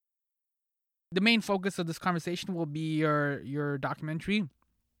The main focus of this conversation will be your documentary.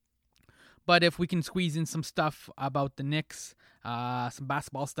 But if we can squeeze in some stuff about the Knicks, some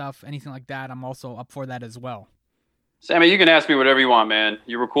basketball stuff, anything like that, I'm also up for that as well. Sammy, you can ask me whatever you want, man.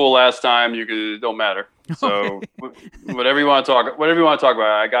 You were cool last time. It don't matter. So whatever you want to talk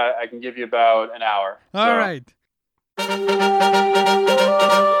about, I can give you about an hour. All right.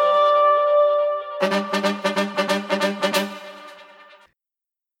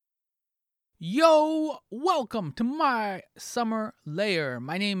 Yo, welcome to my summer lair.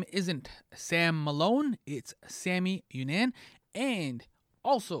 My name isn't Sam Malone, it's Sammy Yunan, and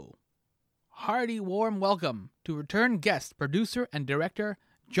also hearty warm welcome to return guest, producer, and director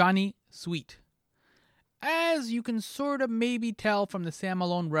Johnny Sweet. As you can sort of maybe tell from the Sam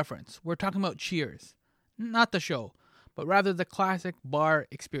Malone reference, we're talking about Cheers. Not the show, but rather the classic bar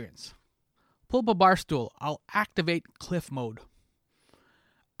experience. Pull up a bar stool, I'll activate cliff mode.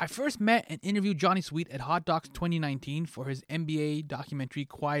 I first met and interviewed Johnny Sweet at Hot Docs 2019 for his NBA documentary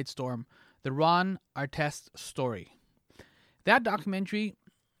Quiet Storm, the Ron Artest story. That documentary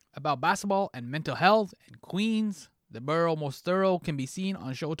about basketball and mental health in Queens, the borough most thorough, can be seen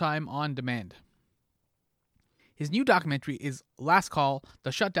on Showtime on demand. His new documentary is Last Call,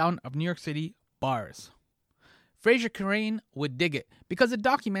 the Shutdown of New York City Bars. Fraser Crane would dig it because it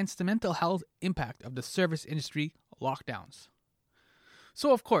documents the mental health impact of the service industry lockdowns.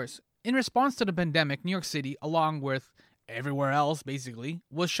 So, of course, in response to the pandemic, New York City, along with everywhere else, basically,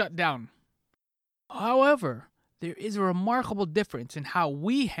 was shut down. However, there is a remarkable difference in how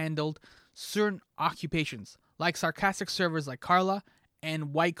we handled certain occupations, like sarcastic servers like Carla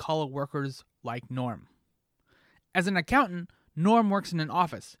and white-collar workers like Norm. As an accountant, Norm works in an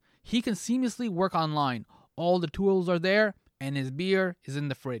office. He can seamlessly work online. All the tools are there, and his beer is in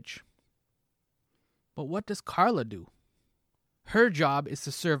the fridge. But what does Carla do? Her job is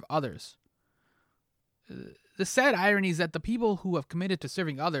to serve others. The sad irony is that the people who have committed to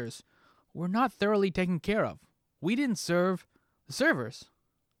serving others were not thoroughly taken care of. We didn't serve the servers.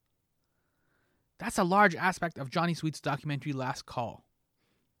 That's a large aspect of Johnny Sweet's documentary Last Call.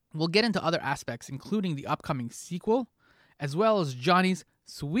 We'll get into other aspects, including the upcoming sequel, as well as Johnny's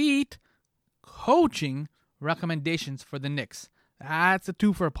sweet coaching recommendations for the Knicks. That's a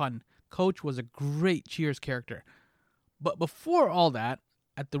two for a pun. Coach was a great Cheers character. But before all that,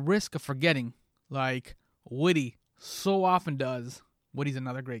 at the risk of forgetting, like Woody so often does, Woody's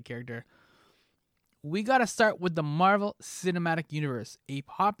another great character, we gotta start with the Marvel Cinematic Universe, a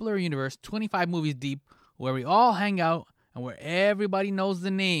popular universe 25 movies deep where we all hang out and where everybody knows the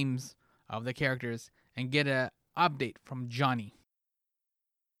names of the characters and get an update from Johnny.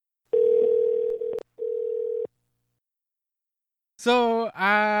 So,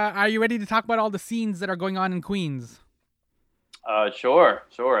 are you ready to talk about all the scenes that are going on in Queens? Sure.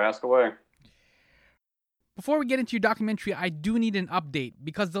 Ask away. Before we get into your documentary, I do need an update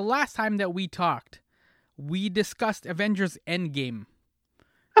because the last time that we talked, we discussed Avengers Endgame.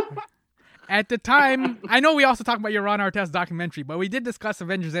 At the time, I know we also talked about your Ron Artest documentary, but we did discuss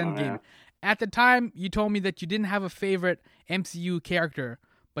Avengers Endgame. Oh, yeah. At the time, you told me that you didn't have a favorite MCU character,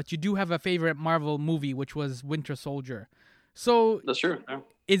 but you do have a favorite Marvel movie, which was Winter Soldier. So that's true. Yeah.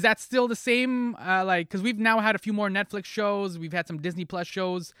 Is that still the same? Because we've now had a few more Netflix shows. We've had some Disney Plus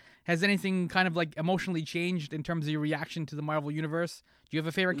shows. Has anything kind of like emotionally changed in terms of your reaction to the Marvel Universe? Do you have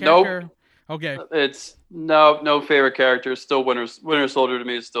a favorite character? Nope. Okay. It's no favorite character. Still Winter Soldier to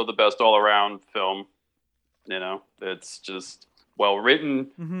me is still the best all around film. You know, it's just well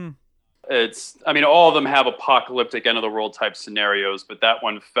written. Mm-hmm. All of them have apocalyptic end of the world type scenarios, but that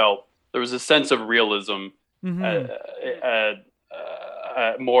one there was a sense of realism. Mm-hmm.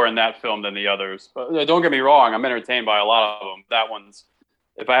 More in that film than the others. But don't get me wrong, I'm entertained by a lot of them. That one's,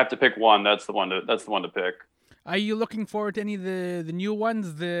 if I have to pick one, that's the one to pick. Are you looking forward to any of the new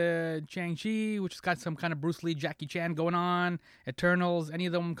ones? The Shang-Chi, which has got some kind of Bruce Lee, Jackie Chan going on, Eternals, any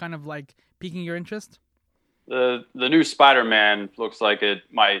of them kind of like piquing your interest? The new Spider-Man looks like it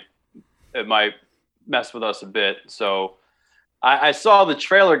might mess with us a bit. So I saw the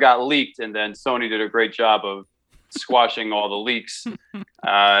trailer got leaked, and then Sony did a great job of squashing all the leaks.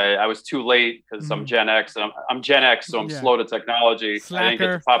 I was too late because I'm Gen X. I'm Gen X, so I'm slow to technology. Slacker. I didn't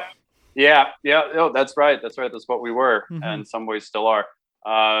get to pop. Yeah. Oh, that's right. That's what we were, and in some ways still are.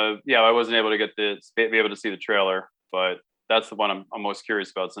 I wasn't able to be able to see the trailer, but that's the one I'm most curious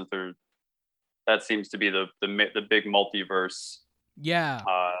about since that seems to be the big multiverse. Yeah.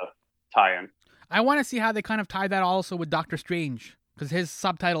 Tie-in. I want to see how they kind of tie that also with Doctor Strange, because his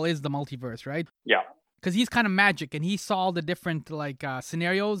subtitle is the multiverse, right? Yeah. Because he's kind of magic, and he saw all the different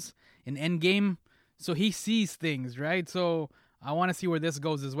scenarios in Endgame, so he sees things, right? So I want to see where this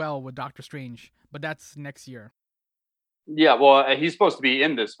goes as well with Doctor Strange, but that's next year. Yeah, well, he's supposed to be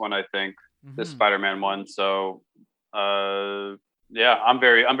in this one, I think, this Mm-hmm. Spider-Man one. So, yeah, I'm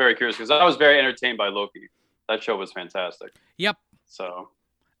very curious because I was very entertained by Loki. That show was fantastic. Yep. So,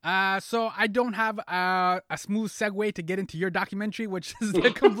 So I don't have a smooth segue to get into your documentary, which is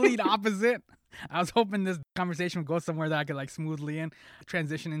the complete opposite. I was hoping this conversation would go somewhere that I could like smoothly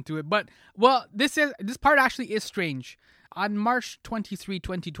transition into it. But well, this part actually is strange. On March 23,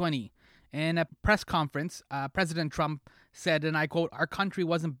 2020, in a press conference, President Trump said, and I quote, "Our country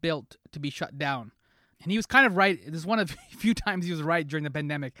wasn't built to be shut down." And he was kind of right. This is one of the few times he was right during the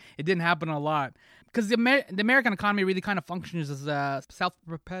pandemic. It didn't happen a lot. Because the American economy really kind of functions as a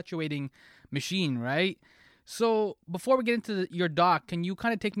self-perpetuating machine, right? So before we get into your doc, can you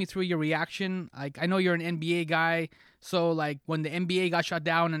kind of take me through your reaction? Like, I know you're an NBA guy, so like when the NBA got shut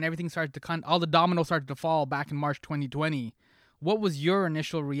down and everything started to all the dominoes started to fall back in March 2020, what was your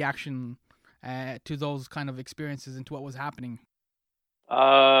initial reaction to those kind of experiences and to what was happening?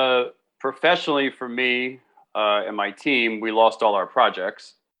 professionally for me and my team, we lost all our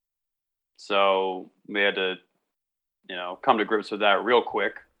projects. So we had to, come to grips with that real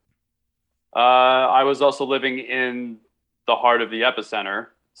quick. I was also living in the heart of the epicenter,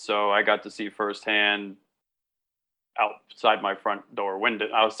 so I got to see firsthand outside my front door window,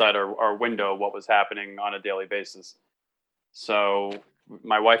 outside our window, what was happening on a daily basis. So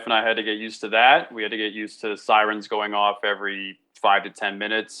my wife and I had to get used to that. We had to get used to sirens going off every 5 to 10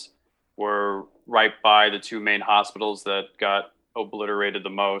 minutes. We're right by the two main hospitals that got obliterated the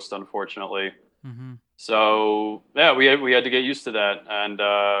most, unfortunately. Mm-hmm. So yeah, we had to get used to that, and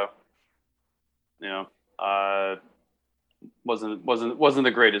wasn't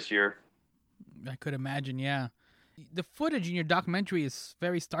the greatest year. I could imagine, yeah. The footage in your documentary is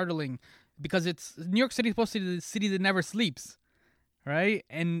very startling because it's New York City is supposed to be the city that never sleeps, right?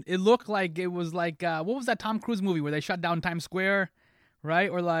 And it looked like it was like what was that Tom Cruise movie where they shut down Times Square, right?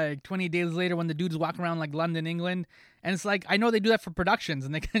 Or like 20 days later when the dude's walking around like London, England. And it's like, I know they do that for productions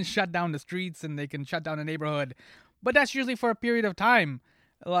and they can shut down the streets and they can shut down a neighborhood, but that's usually for a period of time.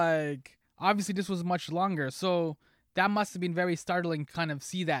 Like, obviously this was much longer. So that must have been very startling to kind of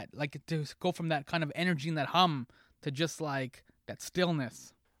see that, like to go from that kind of energy and that hum to just like that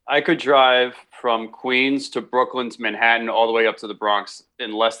stillness. I could drive from Queens to Brooklyn to Manhattan all the way up to the Bronx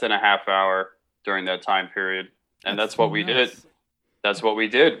in less than a half hour during that time period. And that's what we did. That's what we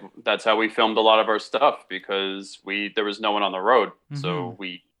did. That's how we filmed a lot of our stuff because there was no one on the road. Mm-hmm. So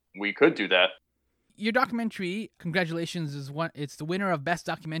we could do that. Your documentary, congratulations, it's the winner of Best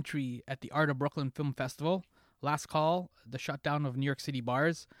Documentary at the Art of Brooklyn Film Festival. Last Call, the Shutdown of New York City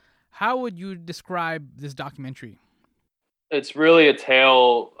Bars. How would you describe this documentary? It's really a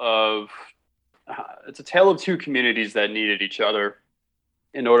tale of two communities that needed each other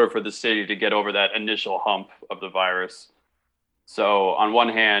in order for the city to get over that initial hump of the virus. So on one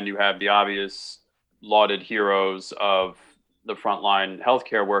hand, you have the obvious lauded heroes of the frontline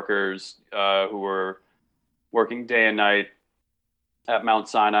healthcare workers who were working day and night at Mount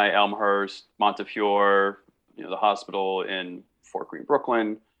Sinai, Elmhurst, Montefiore, the hospital in Fort Greene,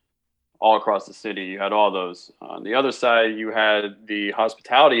 Brooklyn, all across the city. You had all those. On the other side, you had the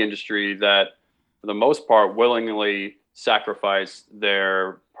hospitality industry that, for the most part, willingly sacrificed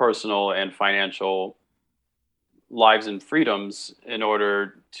their personal and financial lives and freedoms in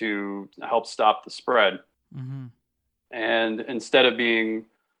order to help stop the spread. Mm-hmm. And instead of being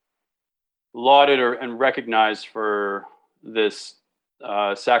lauded and recognized for this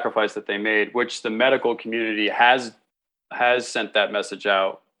sacrifice that they made, which the medical community has sent that message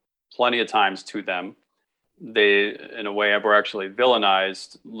out plenty of times to them, they, in a way, were actually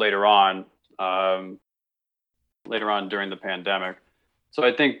villainized later on during the pandemic. So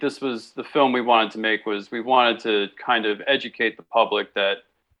I think this was the film we wanted to make. We wanted to kind of educate the public that,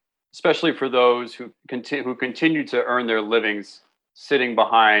 especially for those who continue to earn their livings sitting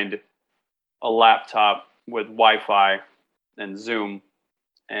behind a laptop with Wi-Fi and Zoom,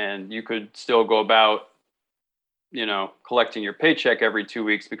 and you could still go about, collecting your paycheck every 2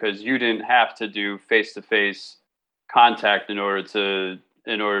 weeks because you didn't have to do face-to-face contact in order to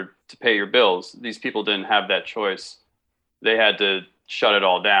pay your bills. These people didn't have that choice. They had to shut it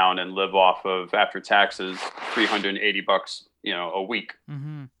all down and live off of, after taxes, $380, a week.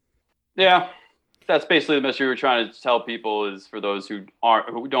 Mm-hmm. Yeah, that's basically the message we were trying to tell people, is for those who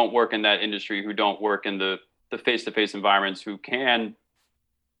don't work in that industry, who don't work in the face-to-face environments, who can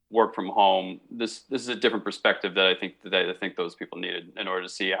work from home. This is a different perspective that I think those people needed in order to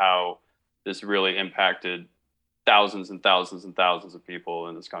see how this really impacted thousands and thousands and thousands of people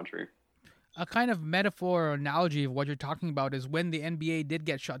in this country. A kind of metaphor or analogy of what you're talking about is when the NBA did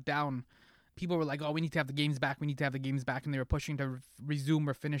get shut down, people were like, oh, we need to have the games back. We need to have the games back. And they were pushing to resume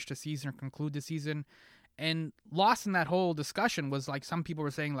or finish the season or conclude the season. And lost in that whole discussion was like some people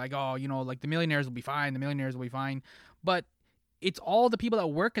were saying like, oh, like the millionaires will be fine. The millionaires will be fine. But it's all the people that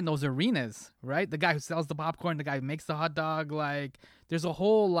work in those arenas, right? The guy who sells the popcorn, the guy who makes the hot dog. Like there's a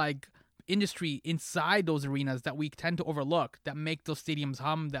whole like industry inside those arenas that we tend to overlook that make those stadiums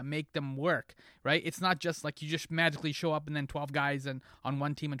hum, that make them work, right? It's not just like you just magically show up and then 12 guys and on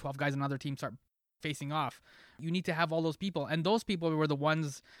one team and 12 guys on another team start facing off. You need to have all those people, and those people were the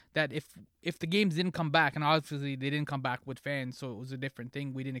ones that if the games didn't come back, and obviously they didn't come back with fans, so it was a different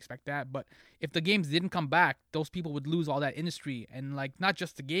thing. We didn't expect that, but if the games didn't come back, those people would lose all that industry, and like not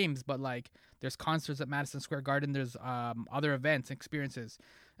just the games, but like there's concerts at Madison Square Garden, there's other events, experiences,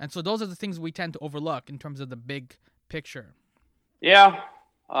 and so those are the things we tend to overlook in terms of the big picture. Yeah,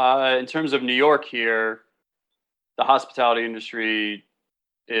 in terms of New York here, the hospitality industry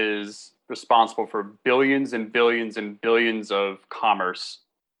is responsible for billions and billions and billions of commerce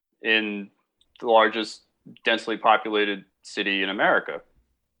in the largest densely populated city in America.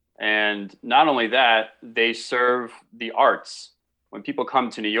 And not only that, they serve the arts. When people come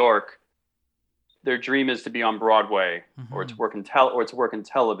to New York, their dream is to be on Broadway or to work in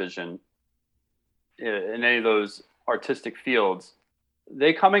television, in any of those artistic fields.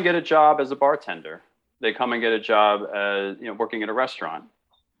 They come and get a job as a bartender. They come and get a job as working in a restaurant.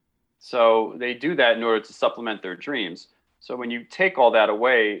 So they do that in order to supplement their dreams. So when you take all that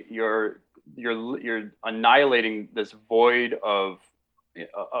away, you're annihilating this void of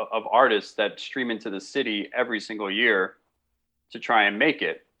artists that stream into the city every single year to try and make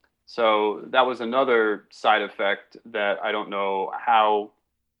it. So that was another side effect that I don't know how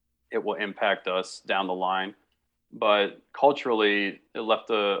it will impact us down the line. But culturally, it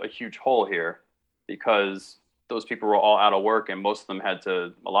left a huge hole here because those people were all out of work and a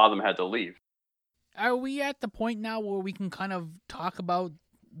lot of them had to leave. Are we at the point now where we can kind of talk about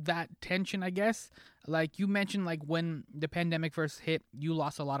that tension, I guess? Like you mentioned, like when the pandemic first hit, you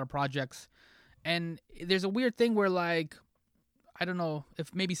lost a lot of projects. And there's a weird thing where like, I don't know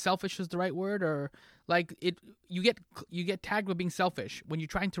if maybe selfish is the right word, or like you get tagged with being selfish when you're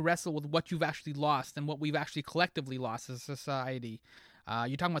trying to wrestle with what you've actually lost and what we've actually collectively lost as a society.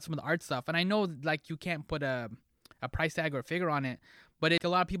 You're talking about some of the art stuff, and I know like you can't put a price tag or a figure on it, but a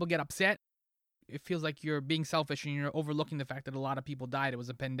lot of people get upset. It feels like you're being selfish and you're overlooking the fact that a lot of people died. It was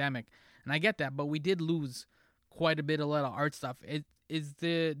a pandemic, and I get that, but we did lose quite a lot of art stuff. Is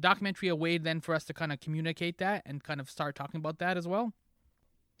the documentary a way then for us to kind of communicate that and kind of start talking about that as well?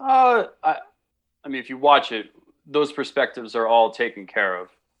 I mean, if you watch it, those perspectives are all taken care of.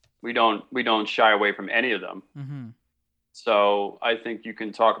 We don't shy away from any of them. Mm-hmm. So I think you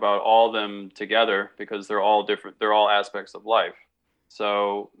can talk about all of them together because they're all different. They're all aspects of life.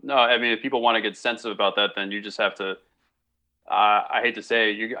 So no, I mean, if people want to get sensitive about that, then you just have to, I hate to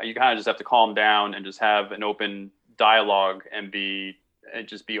say it, you kind of just have to calm down and just have an open dialogue and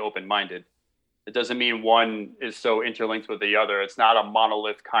just be open-minded. It doesn't mean one is so interlinked with the other. It's not a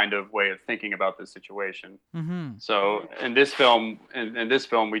monolith kind of way of thinking about this situation. Mm-hmm. So in this film,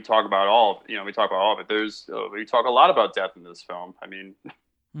 we talk about all of it. We talk a lot about death in this film. I mean,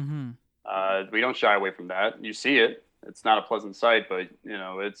 we don't shy away from that. You see it. It's not a pleasant sight, but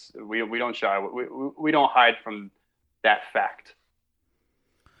we don't shy. We don't hide from that fact.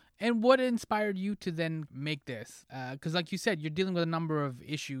 And what inspired you to then make this? Because like you said, you're dealing with a number of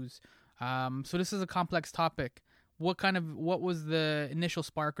issues. So this is a complex topic. What was the initial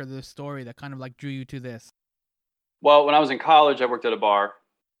spark or the story that kind of like drew you to this? Well, when I was in college, I worked at a bar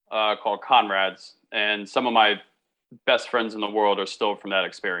called Conrad's, and some of my best friends in the world are still from that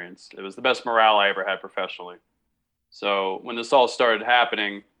experience. It was the best morale I ever had professionally. So when this all started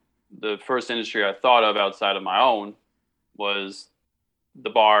happening, the first industry I thought of outside of my own was the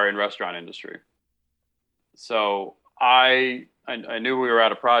bar and restaurant industry. So I knew we were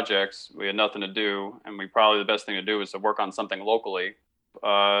out of projects. We had nothing to do, and the best thing to do was to work on something locally.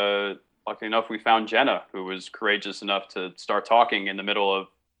 Luckily enough, we found Jenna, who was courageous enough to start talking in the middle of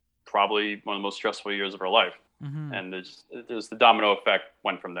probably one of the most stressful years of her life. Mm-hmm. And there's the domino effect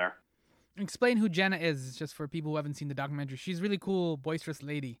went from there. Explain who Jenna is, just for people who haven't seen the documentary. She's a really cool, boisterous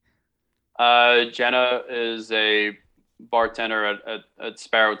lady. Jenna is a bartender at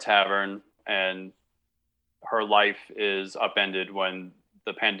Sparrow Tavern, and her life is upended when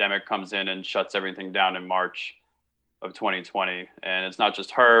the pandemic comes in and shuts everything down in March of 2020. And it's not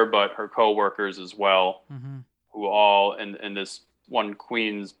just her, but her co-workers as well, who all in this one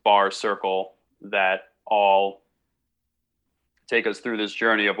Queens bar circle that all take us through this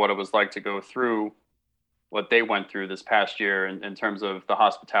journey of what it was like to go through what they went through this past year in terms of the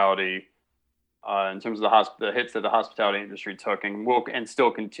hospitality, in terms of the hits that the hospitality industry took and will and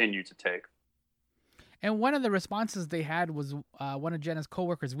still continue to take. And one of the responses they had was one of Jenna's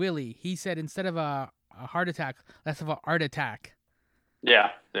coworkers, Willie. He said instead of a heart attack, let's have an art attack.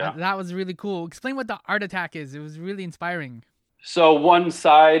 Yeah. That was really cool. Explain what the art attack is. It was really inspiring. So one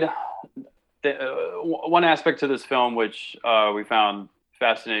aspect to this film, which we found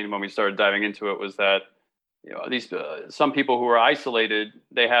fascinating when we started diving into it, was that these some people who were isolated,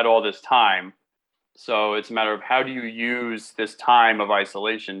 they had all this time. So it's a matter of how do you use this time of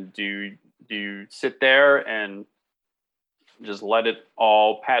isolation? Do you sit there and just let it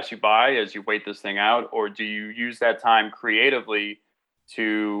all pass you by as you wait this thing out, or do you use that time creatively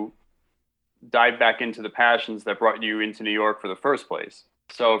to dive back into the passions that brought you into New York for the first place?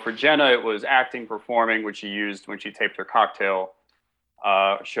 So for Jenna, it was acting, performing, which she used when she taped her cocktail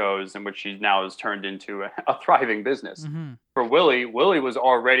shows, and which she now has turned into a thriving business. Mm-hmm. For Willie was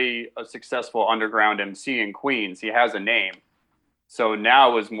already a successful underground MC in Queens. He has a name. So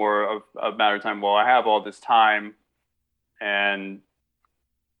now it was more of a matter of time. Well, I have all this time and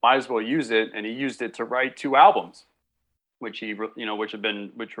might as well use it. And he used it to write 2 albums, which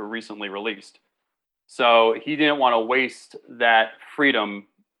were recently released. So he didn't want to waste that freedom,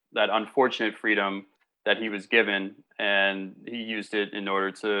 that unfortunate freedom that he was given, and he used it in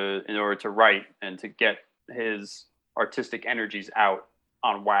order to write and to get his artistic energies out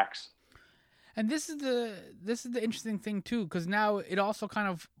on wax. And this is the interesting thing too, because now it also kind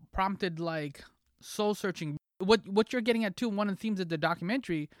of prompted like soul searching. What you're getting at too, one of the themes of the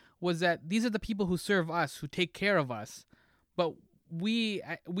documentary was that these are the people who serve us, who take care of us, but we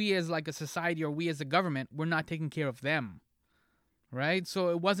as like a society, or we as a government, we're not taking care of them, right? So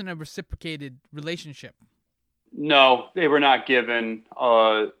it wasn't a reciprocated relationship. No, they were not given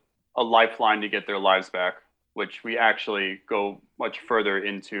a lifeline to get their lives back, which we actually go much further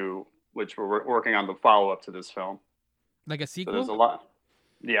into, which we're working on the follow-up to this film. Like a sequel? So there's a lot.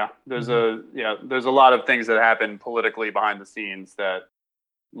 Yeah, there's a lot of things that happen politically behind the scenes that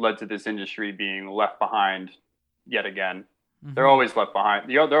led to this industry being left behind yet again. Mm-hmm. They're always left behind.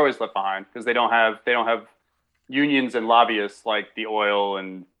 They're always left behind because they don't have unions and lobbyists like the oil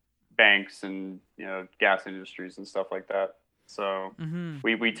and banks and gas industries and stuff like that. So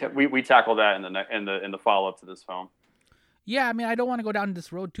we tackle that in the follow up to this film. Yeah, I mean, I don't want to go down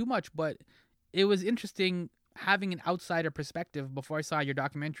this road too much, but it was interesting having an outsider perspective before I saw your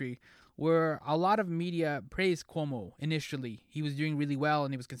documentary, where a lot of media praised Cuomo initially. He was doing really well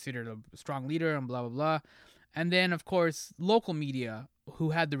and he was considered a strong leader and blah, blah, blah. And then, of course, local media who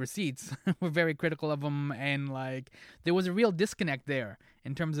had the receipts were very critical of him. And like, there was a real disconnect there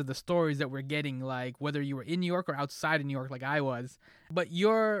in terms of the stories that we're getting, like whether you were in New York or outside of New York like I was. But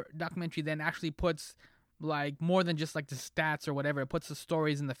your documentary then actually puts like more than just like the stats or whatever. It puts the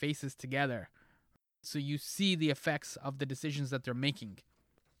stories and the faces together. So you see the effects of the decisions that they're making.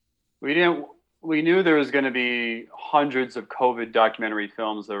 We knew there was going to be hundreds of COVID documentary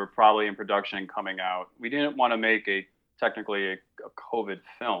films that were probably in production and coming out. We didn't want to make technically a COVID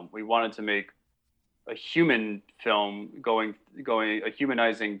film. We wanted to make a human film a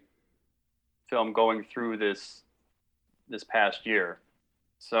humanizing film going through this past year.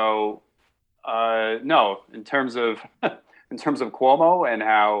 So no, in terms of Cuomo and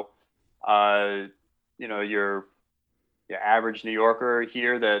how your average New Yorker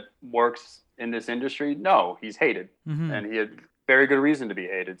here that works in this industry, no, he's hated. Mm-hmm. And he had very good reason to be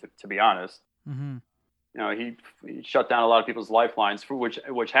hated, to be honest. Mm-hmm. He shut down a lot of people's lifelines, for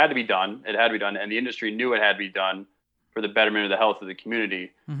which had to be done. It had to be done, and the industry knew it had to be done for the betterment of the health of the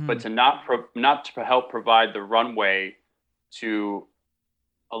community. Mm-hmm. But to not to help provide the runway to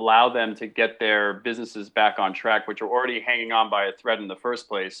allow them to get their businesses back on track, which are already hanging on by a thread in the first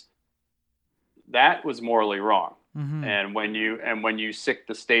place, that was morally wrong. Mm-hmm. And when you sick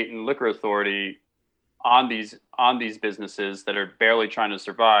the state and liquor authority on these businesses that are barely trying to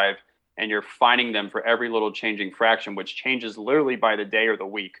survive, and you're fining them for every little changing fraction, which changes literally by the day or the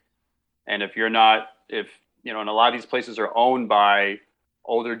week. And if and a lot of these places are owned by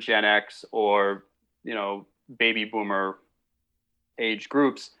older Gen X or baby boomer age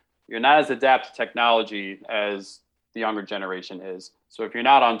groups, you're not as adept to technology as the younger generation is. So if you're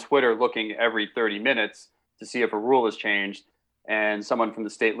not on Twitter looking every 30 minutes to see if a rule has changed, and someone from the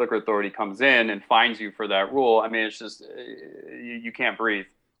state liquor authority comes in and fines you for that rule, I mean, it's just, you can't breathe.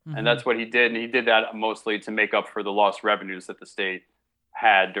 Mm-hmm. And that's what he did. And he did that mostly to make up for the lost revenues that the state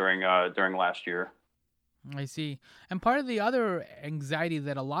had during last year. I see. And part of the other anxiety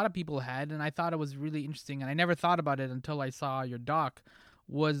that a lot of people had, and I thought it was really interesting, and I never thought about it until I saw your doc,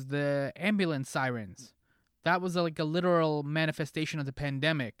 was the ambulance sirens. That was like a literal manifestation of the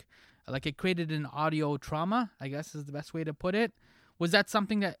pandemic. Like it created an audio trauma, I guess is the best way to put it. Was that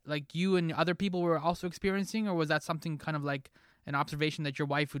something that like you and other people were also experiencing, or was that something kind of like an observation that your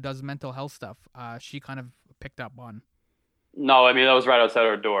wife, who does mental health stuff, she kind of picked up on? No, I mean that was right outside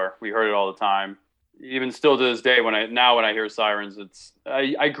our door. We heard it all the time. Even still to this day, when I hear sirens,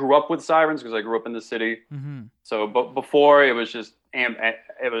 I grew up with sirens because I grew up in the city. Mm-hmm. So, but before it was just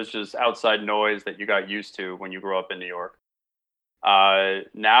outside noise that you got used to when you grew up in New York.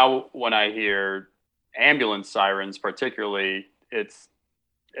 Now when I hear ambulance sirens, particularly, it's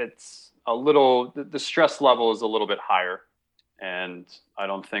a little the stress level is a little bit higher, and I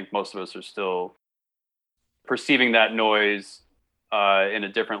don't think most of us are still perceiving that noise in a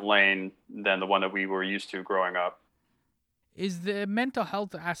different lane than the one that we were used to growing up. Is the mental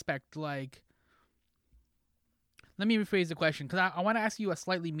health aspect like? Let me rephrase the question because I want to ask you a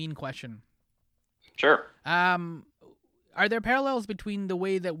slightly mean question. Sure. Are there parallels between the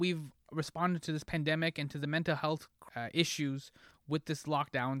way that we've responded to this pandemic and to the mental health issues with this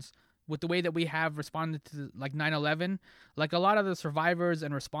lockdowns, with the way that we have responded to like 9/11? Like a lot of the survivors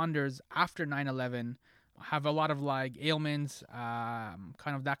and responders after 9/11 have a lot of like ailments,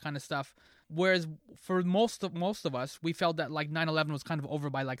 kind of that kind of stuff. Whereas for most of us, we felt that like 9/11 was kind of over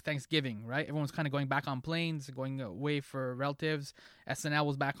by like Thanksgiving, right? Everyone was kind of going back on planes, going away for relatives. SNL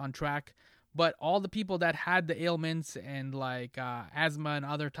was back on track. But all the people that had the ailments and like asthma and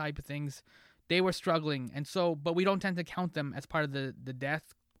other type of things, they were struggling. And so, but we don't tend to count them as part of the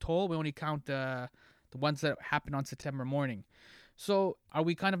death toll. We only count the ones that happened on September morning. So are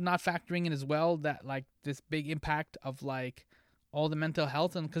we kind of not factoring in as well that like this big impact of like all the mental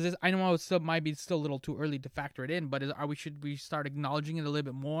health? And because I know it still might be still a little too early to factor it in, but should we start acknowledging it a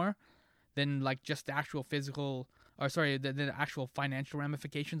little bit more than like just the actual physical, or sorry, the actual financial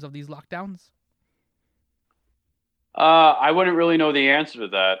ramifications of these lockdowns? I wouldn't really know the answer to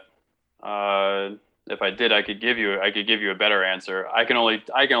that. If I did, I could give you a better answer. I can only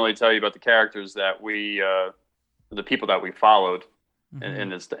tell you about the characters that the people that we followed in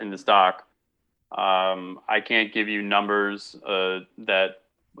this doc. I can't give you numbers that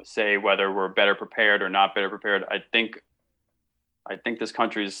say whether we're better prepared or not better prepared. I think this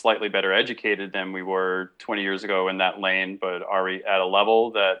country is slightly better educated than we were 20 years ago in that lane, but are we at a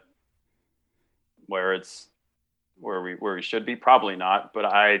level that where we should be? Probably not. But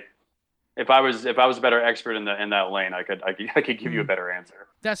if I was a better expert in that lane, I could give you a better answer.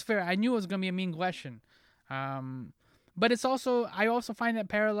 That's fair. I knew it was going to be a mean question. But it's also, I also find that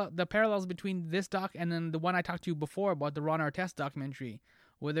the parallels between this doc and then the one I talked to you before about the Ron Artest documentary,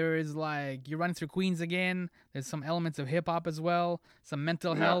 where there is like, you're running through Queens again. There's some elements of hip hop as well, some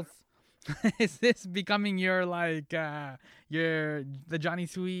mental health. Is this becoming your like, the Johnny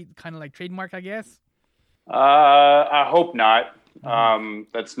Sweet kind of like trademark, I guess? I hope not.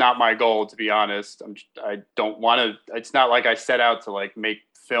 That's not my goal, to be honest. I don't want to, it's not like I set out to like make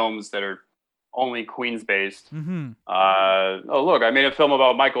films that are only Queens based. Mm-hmm. Oh, look, I made a film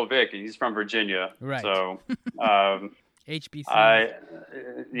about Michael Vick. He's from Virginia. Right. So, HBC.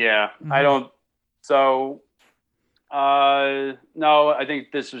 Mm-hmm. I don't. So, no, I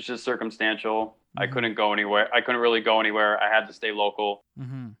think this was just circumstantial. Mm-hmm. I couldn't go anywhere. I couldn't really go anywhere. I had to stay local.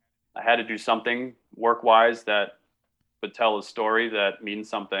 Mm-hmm. I had to do something work-wise that would tell a story that means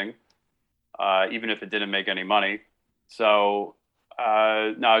something, even if it didn't make any money. So,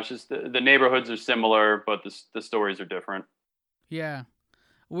 no, it's just the neighborhoods are similar, but the stories are different. Yeah.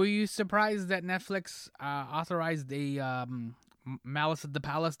 Were you surprised that Netflix authorized a Malice at the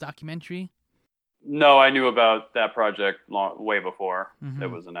Palace documentary? No, I knew about that project way before mm-hmm.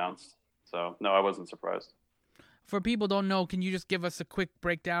 it was announced. So, no, I wasn't surprised. For people who don't know, can you just give us a quick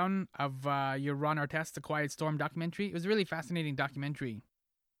breakdown of your Ron Artest, The Quiet Storm documentary? It was a really fascinating documentary.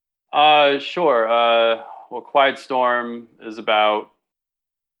 Sure. Well, Quiet Storm is about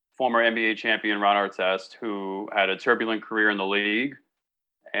former NBA champion Ron Artest, who had a turbulent career in the league.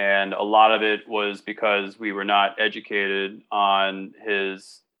 And a lot of it was because we were not educated on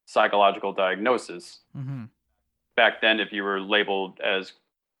his psychological diagnosis. Mm-hmm. Back then, if you were labeled as,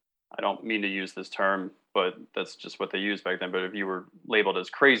 I don't mean to use this term, but that's just what they used back then. But if you were labeled as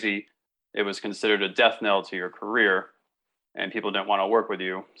crazy, it was considered a death knell to your career, and people didn't want to work with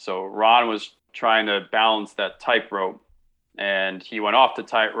you. So Ron was trying to balance that tightrope, and he went off the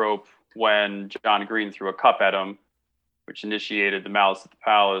tightrope when John Green threw a cup at him, which initiated the Malice at the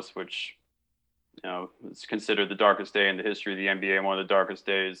Palace, which, you know, is considered the darkest day in the history of the NBA and one of the darkest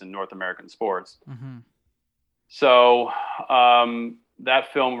days in North American sports. Mm-hmm. So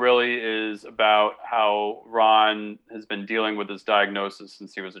that film really is about how Ron has been dealing with his diagnosis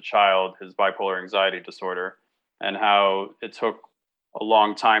since he was a child, his bipolar anxiety disorder, and how it took a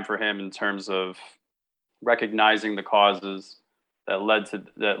long time for him in terms of recognizing the causes that led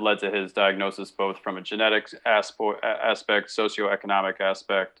to his diagnosis, both from a genetics aspect, socioeconomic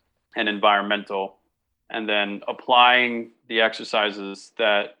aspect, and environmental, and then applying the exercises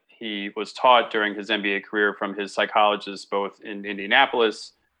that he was taught during his MBA career from his psychologists, both in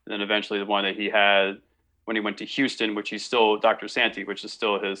Indianapolis and then eventually the one that he had when he went to Houston, which he's still Dr. Santi, which is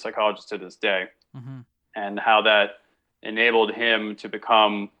still his psychologist to this day, and how that enabled him to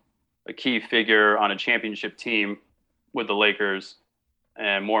become a key figure on a championship team with the Lakers.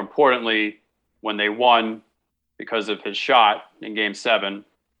 And more importantly, when they won because of his shot in Game 7,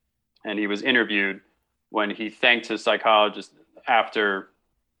 and he was interviewed when he thanked his psychologist after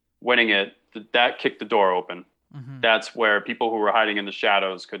winning it, that kicked the door open. That's where people who were hiding in the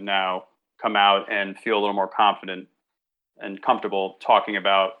shadows could now come out and feel a little more confident and comfortable talking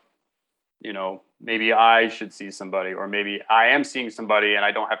about, maybe I should see somebody, or maybe I am seeing somebody and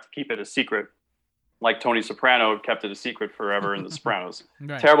I don't have to keep it a secret like Tony Soprano kept it a secret forever in The Sopranos.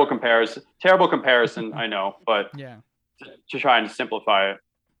 Right. Terrible comparison, I know, but yeah, to try and simplify it.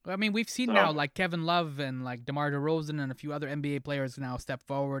 Well, I mean, we've seen now like Kevin Love and like DeMar DeRozan and a few other NBA players now step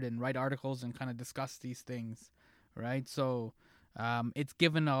forward and write articles and kind of discuss these things, right? So it's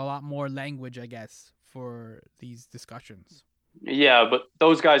given a lot more language, I guess, for these discussions. Yeah, but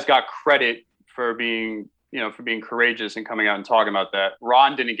those guys got credit for being courageous and coming out and talking about that.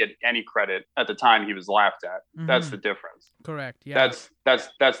 Ron didn't get any credit at the time he was laughed at. That's the difference. Correct. Yeah.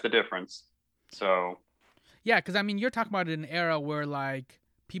 That's the difference. So. Yeah, because I mean, you're talking about an era where like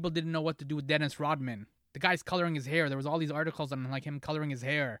people didn't know what to do with Dennis Rodman. The guy's coloring his hair. There was all these articles on like him coloring his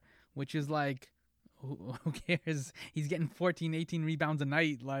hair, which is like, who cares? He's getting 14, 18 rebounds a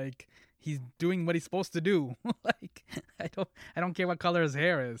night. Like he's doing what he's supposed to do. Like I don't care what color his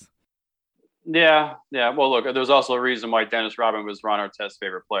hair is. Yeah. Well, look, there's also a reason why Dennis Rodman was Ron Artest's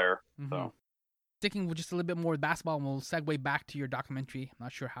favorite player. So, sticking with just a little bit more with basketball, and we'll segue back to your documentary. I'm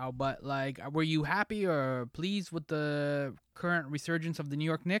not sure how, but like, were you happy or pleased with the current resurgence of the New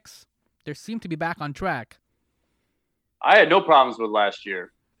York Knicks? They seem to be back on track. I had no problems with last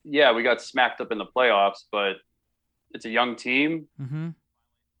year. Yeah, we got smacked up in the playoffs, but it's a young team.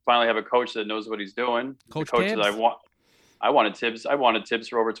 Finally have a coach that knows what he's doing. Coach the coach Tibbs. that I wanted Tibbs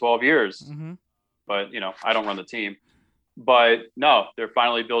for over 12 years, but I don't run the team. But no, they're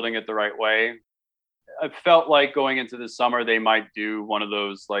finally building it the right way. I felt like going into the summer, they might do one of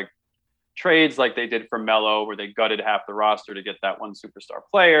those like trades like they did for Melo, where they gutted half the roster to get that one superstar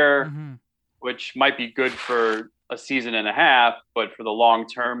player, which might be good for a season and a half, but for the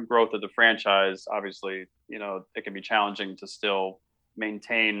long-term growth of the franchise, obviously, it can be challenging to still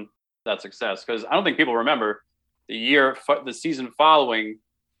maintain that success. Because I don't think people remember the season following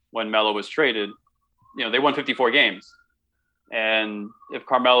when Melo was traded, they won 54 games. And if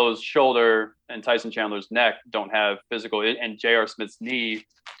Carmelo's shoulder and Tyson Chandler's neck don't have physical, and J.R. Smith's knee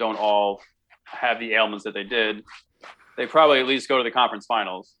don't all have the ailments that they did, they probably at least go to the conference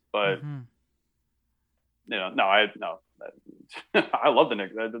finals. But I love the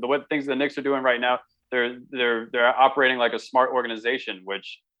Knicks. The way things the Knicks are doing right now, they're operating like a smart organization,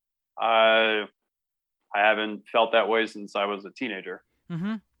 which I haven't felt that way since I was a teenager.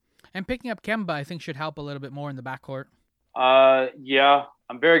 And picking up Kemba, I think, should help a little bit more in the backcourt. Yeah,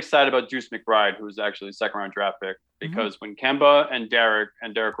 I'm very excited about Deuce McBride, who's actually a second-round draft pick, because when Kemba and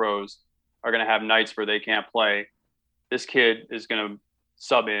Derek Rose are going to have nights where they can't play, this kid is going to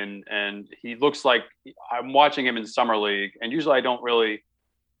sub in, and he looks like I'm watching him in Summer League. And usually I don't really,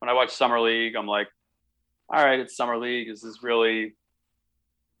 when I watch Summer League, I'm like, all right, it's Summer League. Is this really?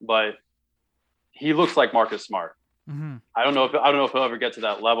 But he looks like Marcus Smart. I don't know if he'll ever get to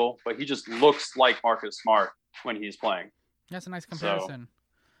that level, but he just looks like Marcus Smart when he's playing. That's a nice comparison.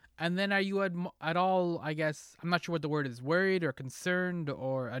 And then are you at all, I guess, I'm not sure what the word is, worried or concerned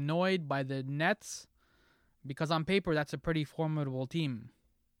or annoyed by the Nets? Because on paper, that's a pretty formidable team.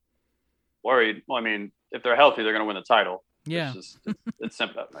 Worried? Well, I mean, if they're healthy, they're going to win the title. Yeah. It's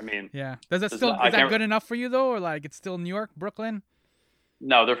simple. I mean. Yeah. Is that good enough for you, though? Or like it's still New York, Brooklyn?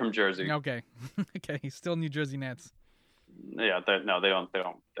 No, they're from Jersey. Okay. Okay. Still New Jersey Nets. Yeah. They don't.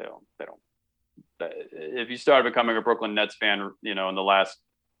 If you started becoming a Brooklyn Nets fan, in the last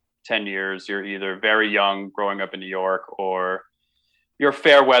 10 years, you're either very young growing up in New York, or you're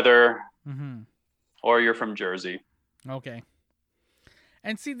fair weather, or you're from Jersey. Okay.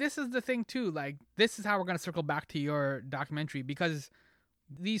 And see, this is the thing too, like, this is how we're going to circle back to your documentary, because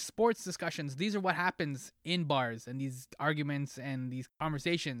these sports discussions, these are what happens in bars and these arguments and these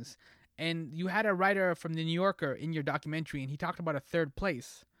conversations. And you had a writer from the New Yorker in your documentary, and he talked about a third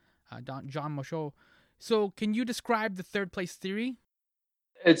place, John Moshow. So can you describe the third place theory?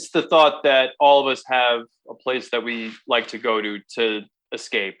 It's the thought that all of us have a place that we like to go to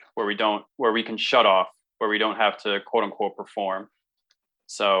escape, where we can shut off, where we don't have to quote unquote perform.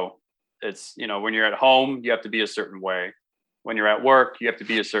 So it's, when you're at home, you have to be a certain way. When you're at work, you have to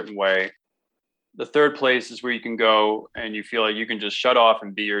be a certain way. The third place is where you can go and you feel like you can just shut off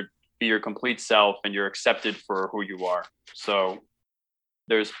and be your complete self, and you're accepted for who you are. So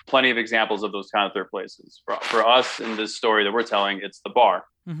there's plenty of examples of those kind of third places. For us in this story that we're telling, it's the bar.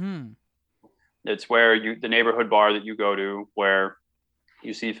 Mm-hmm. It's where the neighborhood bar that you go to, where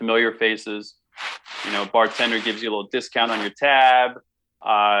you see familiar faces. Bartender gives you a little discount on your tab.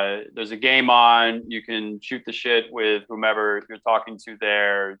 There's a game on. You can shoot the shit with whomever you're talking to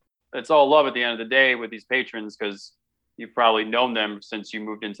there. It's all love at the end of the day with these patrons, because you've probably known them since you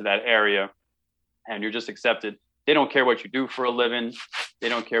moved into that area, and you're just accepted. They don't care what you do for a living. They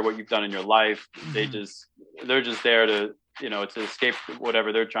don't care what you've done in your life. Mm-hmm. They're just there to escape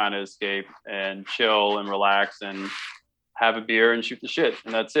whatever they're trying to escape, and chill and relax and have a beer and shoot the shit,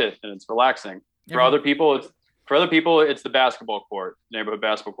 and that's it. And it's relaxing. Yeah. For other people, it's the basketball court. Neighborhood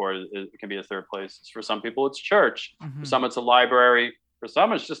basketball court it can be a third place. For some people, it's church. Mm-hmm. For some, it's a library. For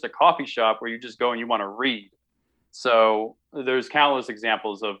some, it's just a coffee shop where you just go and you want to read. So there's countless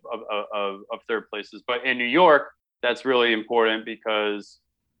examples of third places. But in New York, that's really important, because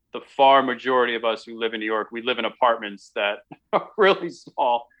the far majority of us who live in New York, we live in apartments that are really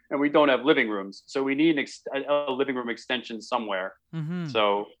small, and we don't have living rooms. So we need a living room extension somewhere. Mm-hmm.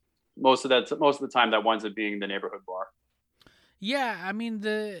 So most of the time that winds up being the neighborhood bar. Yeah, I mean,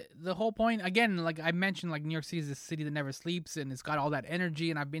 the whole point, again, like I mentioned, like New York City is a city that never sleeps, and it's got all that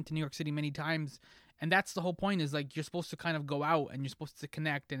energy, and I've been to New York City many times. And that's the whole point, is like you're supposed to kind of go out and you're supposed to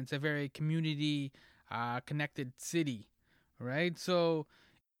connect, and it's a very community connected city, right? So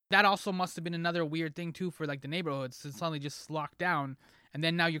that also must have been another weird thing too for like the neighborhoods to suddenly just lock down, and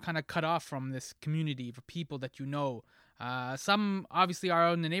then now you're kind of cut off from this community for people that you know. Some obviously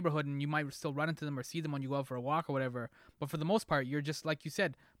are in the neighborhood and you might still run into them or see them when you go out for a walk or whatever, but for the most part you're just, like you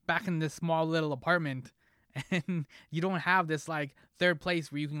said, back in this small little apartment, and you don't have this like third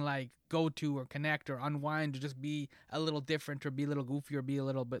place where you can like go to or connect or unwind or just be a little different or be a little goofy or be a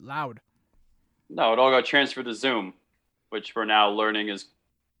little bit loud. No, it all got transferred to Zoom, which we're now learning is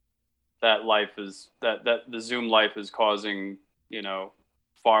that the Zoom life is causing,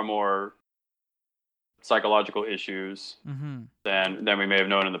 far more psychological issues mm-hmm. than we may have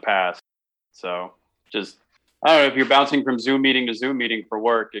known in the past. So just, I don't know, if you're bouncing from Zoom meeting to Zoom meeting for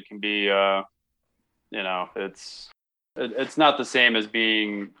work, it can be, it's not the same as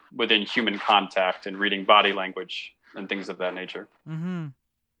being within human contact and reading body language and things of that nature. Mm-hmm.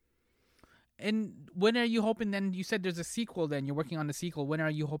 And when are you hoping then? You said there's a sequel then. You're working on the sequel. When are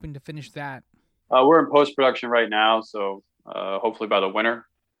you hoping to finish that? We're in post-production right now, so hopefully by the winter.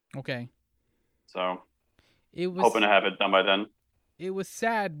 Okay. So hoping to have it done by then. It was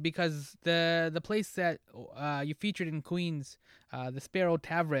sad because the place that you featured in Queens, the Sparrow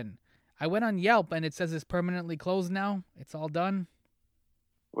Tavern, I went on Yelp and it says it's permanently closed now. It's all done.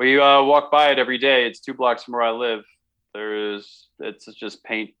 We walk by it every day. It's 2 blocks from where I live. It's just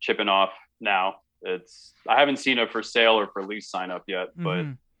paint chipping off now. I haven't seen a for sale or for lease sign up yet,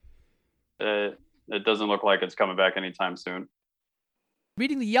 mm-hmm. but it doesn't look like it's coming back anytime soon.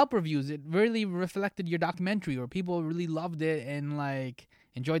 Reading the Yelp reviews, it really reflected your documentary, where people really loved it and like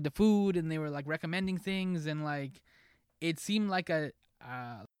enjoyed the food, and they were like recommending things, and like it seemed like a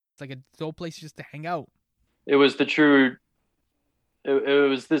dope place just to hang out. It was it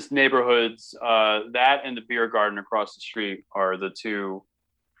was this neighborhood's that and the beer garden across the street are the 2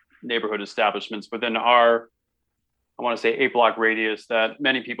 neighborhood establishments within our, I want to say, 8-block radius that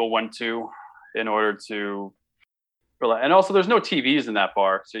many people went to in order to relax. And also there's no TVs in that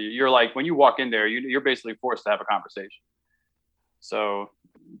bar. So you're like, when you walk in there, you're basically forced to have a conversation. So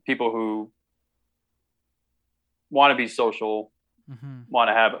people who want to be social, mm-hmm. want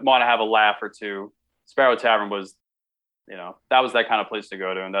to have a laugh or two, Sparrow Tavern was, that was that kind of place to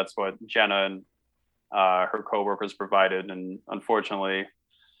go to. And that's what Jenna and her coworkers provided. And unfortunately,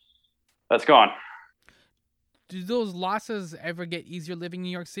 that's gone. Do those losses ever get easier living in New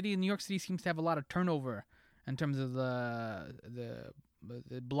York City? New York City seems to have a lot of turnover in terms of the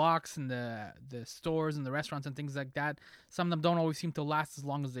blocks and the stores and the restaurants and things like that. Some of them don't always seem to last as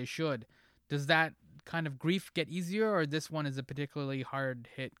long as they should. Does that kind of grief get easier, or this one is a particularly hard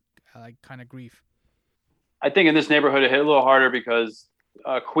hit kind of grief? I think in this neighborhood it hit a little harder because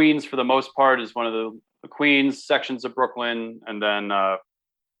Queens, for the most part, is one of the Queens sections of Brooklyn, and then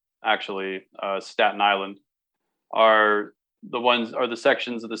Staten Island are the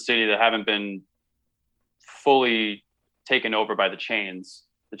sections of the city that haven't been fully taken over by the chain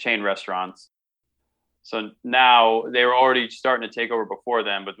restaurants. So now they were already starting to take over before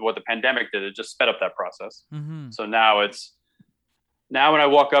then, but what the pandemic did, it just sped up that process. Mm-hmm. So now when I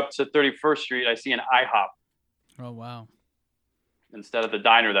walk up to 31st Street, I see an IHOP. Oh, wow. Instead of the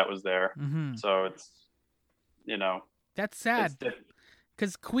diner that was there. Mm-hmm. So it's, that's sad.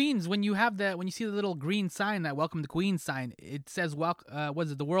 Because Queens, when you see the little green sign, that Welcome to Queens sign, it says,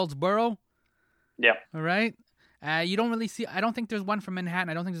 was it the world's borough? Yeah. All right. You don't really see, I don't think there's one from Manhattan.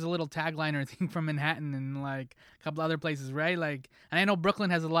 I don't think there's a little tagline or anything from Manhattan and like a couple other places, right? Like, and I know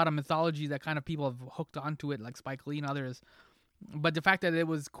Brooklyn has a lot of mythology that kind of people have hooked onto it, like Spike Lee and others. But the fact that it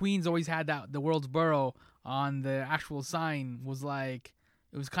was Queens always had the world's borough on the actual sign was like,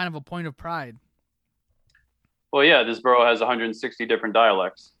 it was kind of a point of pride. Well, yeah, this borough has 160 different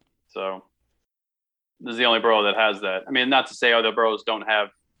dialects. So this is the only borough that has that. I mean, not to say other boroughs don't have,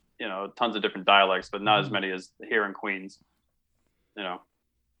 tons of different dialects, but not as many as here in Queens,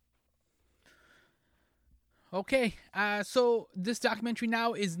 Okay. So this documentary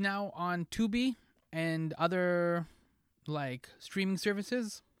is now on Tubi and other like streaming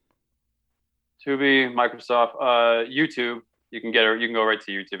services. Tubi, Microsoft, YouTube. You can get it. You can go right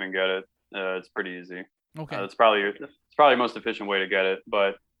to YouTube and get it. It's pretty easy. Okay. It's probably the most efficient way to get it.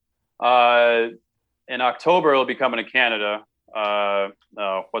 But in October, it'll be coming to Canada.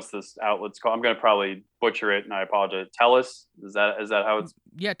 What's this outlet's called? I'm going to probably butcher it, and I apologize. TELUS. Is that how it's?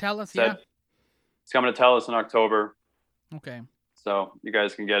 Yeah, TELUS. Said? Yeah. It's coming to TELUS in October. Okay. So you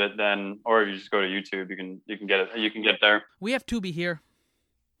guys can get it then, or if you just go to YouTube, you can get it. You can get it there. We have Tubi here.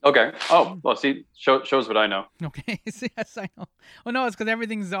 Okay. Oh, well, see, shows what I know. Okay. Yes, I know. Well, no, it's because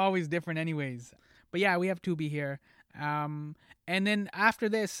everything's always different anyways. But yeah, we have Tubi here. And then after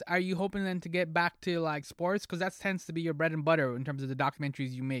this, are you hoping then to get back to like sports? Because that tends to be your bread and butter in terms of the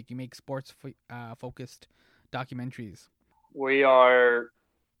documentaries you make. You make sports focused documentaries.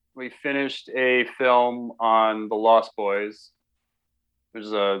 We finished a film on the Lost Boys, which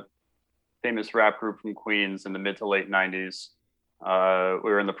is a famous rap group from Queens in the mid to late 90s. We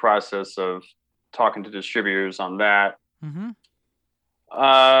were in the process of talking to distributors on that. Mm-hmm.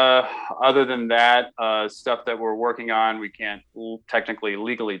 Other than that, stuff that we're working on, we can't technically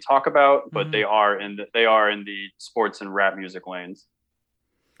legally talk about, but they are in the sports and rap music lanes.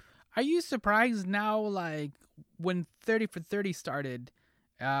 Are you surprised now, like when 30 for 30 started,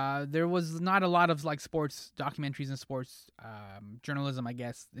 there was not a lot of like sports documentaries and sports journalism, I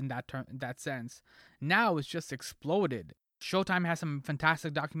guess, in that sense. Now it's just exploded. Showtime has some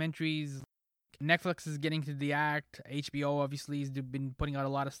fantastic documentaries. Netflix is getting to the act. HBO obviously has been putting out a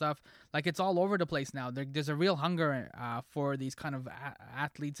lot of stuff. Like, it's all over the place now. There's a real hunger for these kind of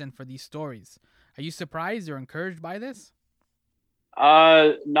athletes and for these stories. Are you surprised or encouraged by this?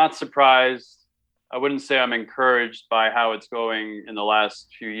 Not surprised. I wouldn't say I'm encouraged by how it's going in the last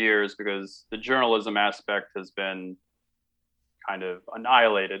few years, because the journalism aspect has been kind of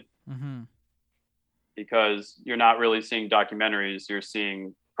annihilated. Mm-hmm. Because you're not really seeing documentaries, you're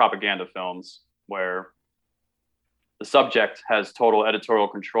seeing propaganda films where the subject has total editorial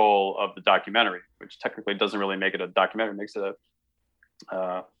control of the documentary, which technically doesn't really make it a documentary, it makes it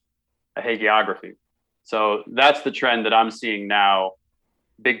a hagiography. So that's the trend that I'm seeing now,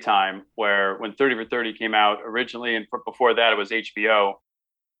 big time, where when 30 for 30 came out originally, and before that it was HBO,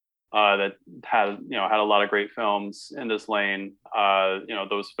 that had a lot of great films in this lane.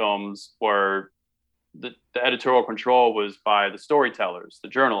 Those films were the editorial control was by the storytellers, the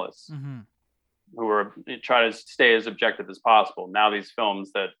journalists, who were trying to stay as objective as possible. Now these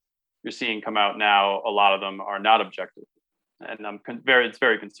films that you're seeing come out now, a lot of them are not objective, and it's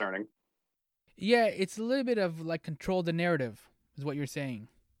very concerning. Yeah, it's a little bit of like control the narrative, is what you're saying,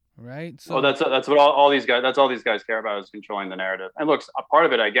 right? So that's what all these guys care about, is controlling the narrative. And look, a part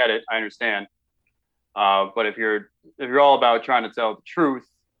of it, I get it, I understand. But if you're all about trying to tell the truth,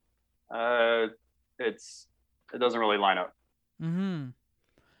 it doesn't really line up. Mm-hmm.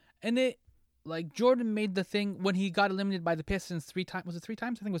 And like Jordan made the thing when he got eliminated by the Pistons 3 times. Was it 3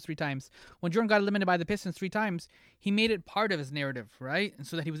 times? I think it was 3 times. When Jordan got eliminated by the Pistons 3 times, he made it part of his narrative, right? And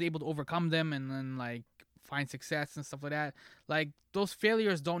so that he was able to overcome them and then like find success and stuff like that. Like, those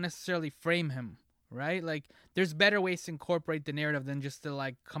failures don't necessarily frame him, right? Like, there's better ways to incorporate the narrative than just to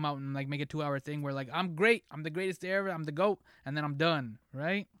like come out and like make a 2-hour thing where like, I'm great, I'm the greatest ever, I'm the GOAT, and then I'm done,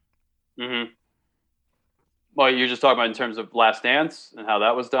 right? Mm-hmm. Well, you're just talking about in terms of Last Dance and how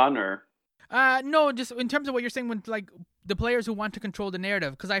that was done, or? No, just in terms of what you're saying, when like the players who want to control the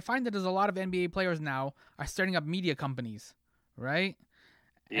narrative, because I find that there's a lot of NBA players now are starting up media companies, right?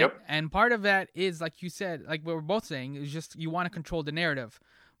 Yep. And part of that is, like you said, like what we're both saying, is just you want to control the narrative.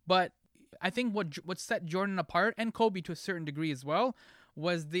 But I think what set Jordan apart, and Kobe to a certain degree as well,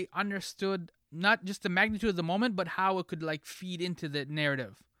 was they understood not just the magnitude of the moment, but how it could like feed into the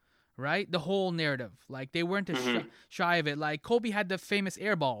narrative, right? The whole narrative. Like they weren't as shy of it. Like Kobe had the famous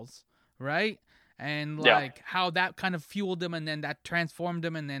air balls, right? And like how that kind of fueled him, and then that transformed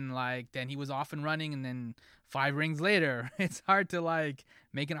him, and then he was off and running, and then 5 rings later, it's hard to like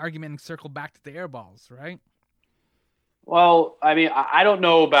make an argument and circle back to the air balls, right? Well, I mean, I don't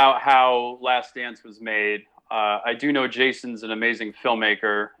know about how Last Dance was made. I do know Jason's an amazing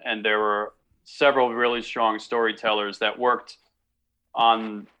filmmaker, and there were several really strong storytellers that worked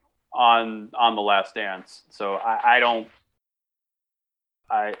on The Last Dance. So a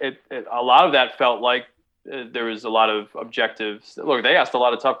lot of that felt like there was a lot of objectives. Look, they asked a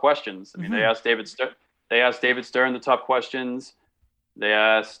lot of tough questions. I mean, they asked David Stern the tough questions. They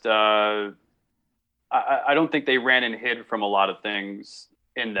asked. I don't think they ran and hid from a lot of things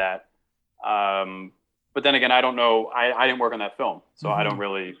in that. But then again, I don't know. I didn't work on that film, so I don't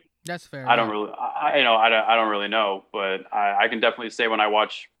really. That's fair. I don't really. I don't really know, but I can definitely say when I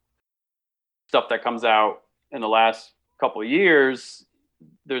watch stuff that comes out in the last couple of years,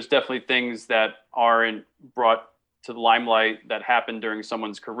 there's definitely things that aren't brought to the limelight that happened during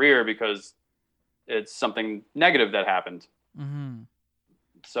someone's career because it's something negative that happened. Mm-hmm.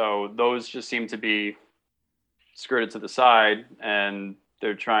 So those just seem to be skirted to the side, and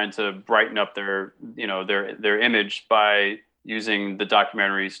they're trying to brighten up their image by using the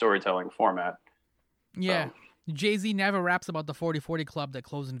documentary storytelling format. Yeah. So. Jay-Z never raps about the 40/40 club that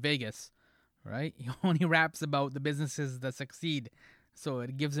closed in Vegas, right? He only raps about the businesses that succeed. So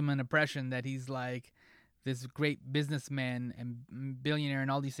it gives him an impression that he's like this great businessman and billionaire and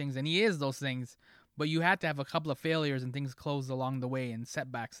all these things. And he is those things. But you had to have a couple of failures and things closed along the way and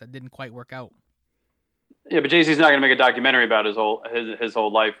setbacks that didn't quite work out. Yeah, but Jay-Z's not going to make a documentary about his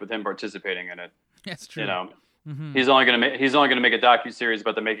whole life with him participating in it. That's true. You know, he's only going to make a docuseries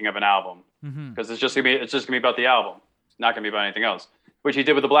about the making of an album because it's just going to be about the album. It's not going to be about anything else. Which he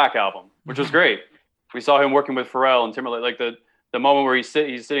did with the Black Album, which was great. We saw him working with Pharrell and Timberlake. Like the moment where he's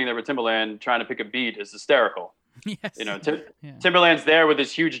sitting there with Timberland trying to pick a beat is hysterical. Yes. You know, Timberland's there with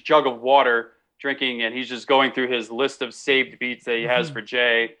this huge jug of water drinking, and he's just going through his list of saved beats that he has for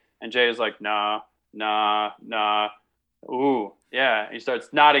Jay, and Jay is like, nah, ooh, yeah. And he starts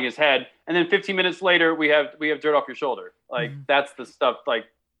nodding his head, and then 15 minutes later, we have Dirt Off Your Shoulder. Like that's the stuff, like,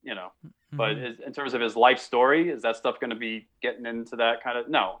 you know. But in terms of his life story, is that stuff going to be getting into that kind of?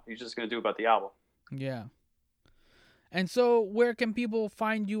 No, he's just going to do about the album. Yeah. And so, where can people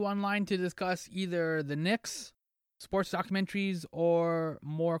find you online to discuss either the Knicks, sports documentaries, or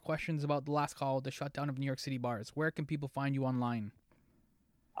more questions about the last call, the shutdown of New York City bars? Where can people find you online?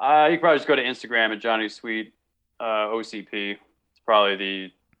 You can probably just go to Instagram at Johnny Sweet OCP. It's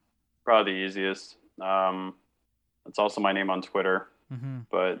probably the easiest. It's also my name on Twitter,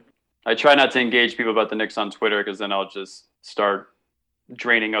 but I try not to engage people about the Knicks on Twitter because then I'll just start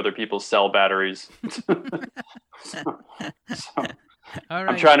draining other people's cell batteries. So, all right.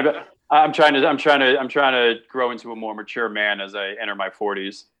 I'm trying to grow into a more mature man as I enter my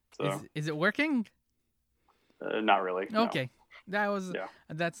 40s. So is it working? Not really. Okay. No.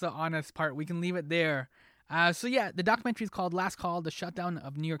 That's the honest part. We can leave it there. So yeah, the documentary is called Last Call, the Shutdown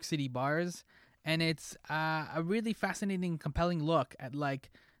of New York City Bars. And it's a really fascinating, compelling look at like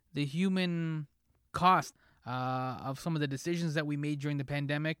the human cost of some of the decisions that we made during the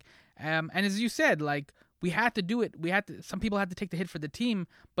pandemic. And as you said, like we had to do it. Some people had to take the hit for the team,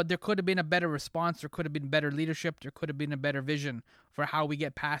 but there could have been a better response. There could have been better leadership. There could have been a better vision for how we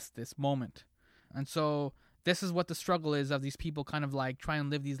get past this moment. And so this is what the struggle is of these people kind of like try and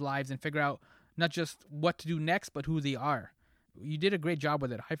live these lives and figure out not just what to do next, but who they are. You did a great job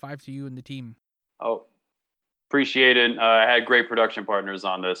with it. High five to you and the team. Oh, appreciate it. I had great production partners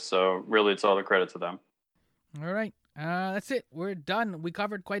on this, so really it's all the credit to them. All right. That's it. We're done. We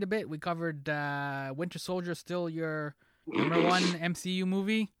covered quite a bit. We covered Winter Soldier, still your number one MCU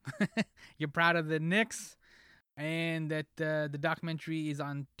movie. You're proud of the Knicks. And that the documentary is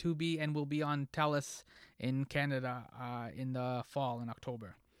on Tubi and will be on TELUS in Canada in the fall in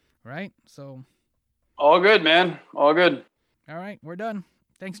October. Right? So. All good, man. All good. All right. We're done.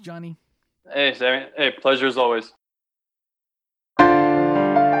 Thanks, Johnny. Hey, Sammy. Hey, pleasure as always.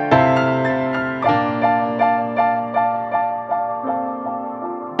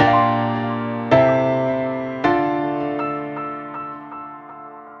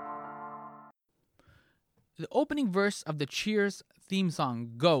 The opening opening verse of the Cheers theme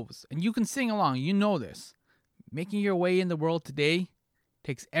song goes, and you can sing along, you know this. Making your way in the world today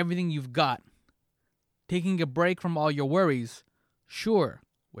takes everything you've got. Taking a break from all your worries, sure,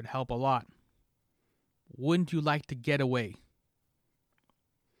 would help a lot. Wouldn't you like to get away?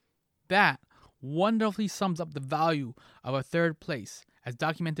 That wonderfully sums up the value of a third place, as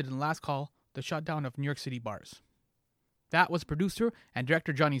documented in Last Call, the shutdown of New York City bars. That was producer and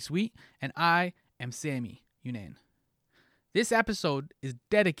director Johnny Sweet, and I am Sammy Yunan. This episode is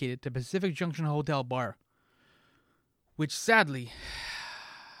dedicated to Pacific Junction Hotel Bar, which sadly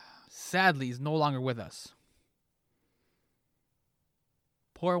is no longer with us.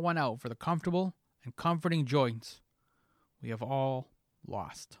 Pour one out for the comfortable and comforting joints we have all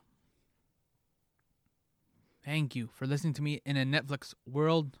lost. Thank you for listening to me in a Netflix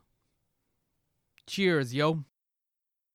world. Cheers, yo.